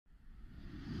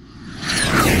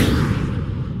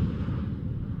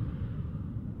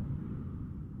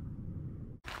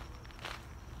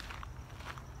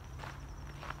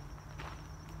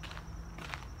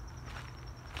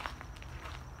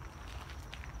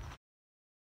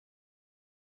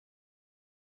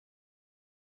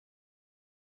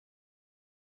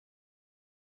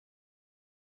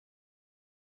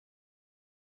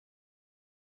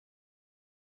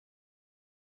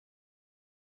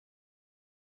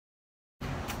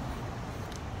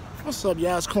What's up,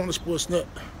 y'all? It's Corner Sports Net.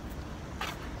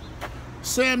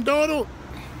 Sam Darnold,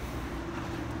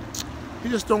 he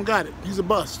just don't got it. He's a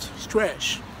bust. He's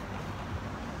trash.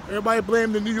 Everybody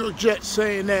blamed the New York Jets,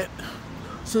 saying that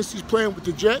since he's playing with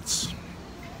the Jets,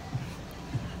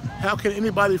 how can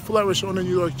anybody flourish on the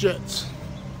New York Jets?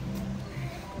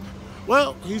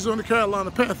 Well, he's on the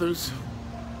Carolina Panthers,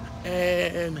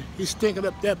 and he's stinking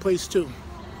up that place too.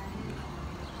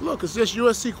 Look, it's just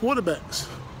USC quarterbacks.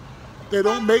 They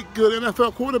don't make good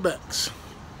NFL quarterbacks.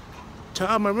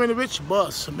 Tom Marinovich,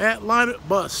 bust. Matt Leinart,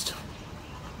 bust.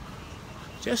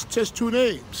 Just two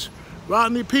names.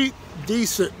 Rodney Peete,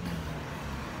 decent.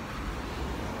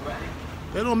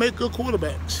 They don't make good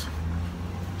quarterbacks.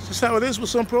 It's just how it is with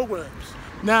some programs.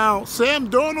 Now, Sam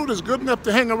Darnold is good enough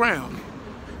to hang around.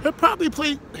 He'll probably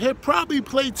play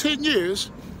 10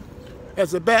 years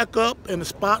as a backup and a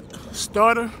spot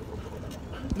starter.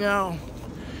 Now,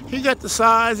 he got the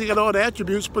size, he got all the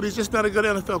attributes, but he's just not a good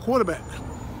NFL quarterback.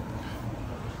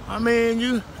 I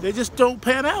mean, they just don't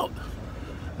pan out.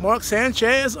 Mark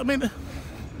Sanchez, I mean,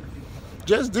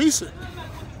 just decent.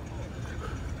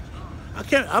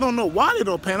 I don't know why they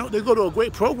don't pan out. They go to a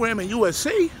great program in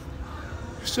USC.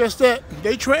 It's just that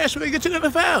they trash when they get to the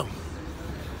NFL.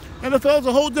 NFL's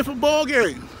a whole different ball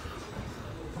game.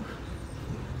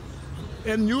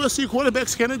 And USC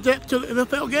quarterbacks can't adapt to the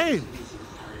NFL game.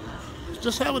 It's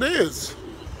just how it is.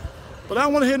 But I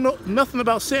don't want to hear nothing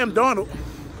about Sam Darnold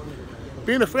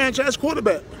being a franchise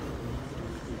quarterback.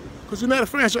 Because he's not a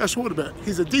franchise quarterback.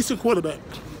 He's a decent quarterback.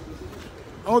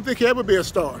 I don't think he'll ever be a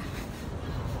star.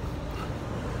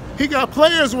 He got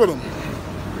players with him.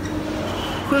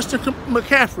 Christian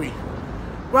McCaffrey,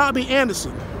 Robbie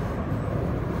Anderson.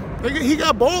 He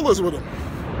got ballers with him.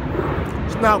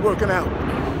 It's not working out.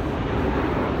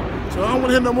 So I don't want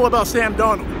to hear no more about Sam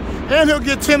Darnold. And he'll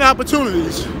get 10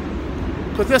 opportunities.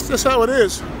 Because that's just how it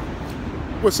is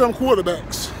with some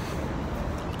quarterbacks.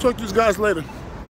 Talk to these guys later.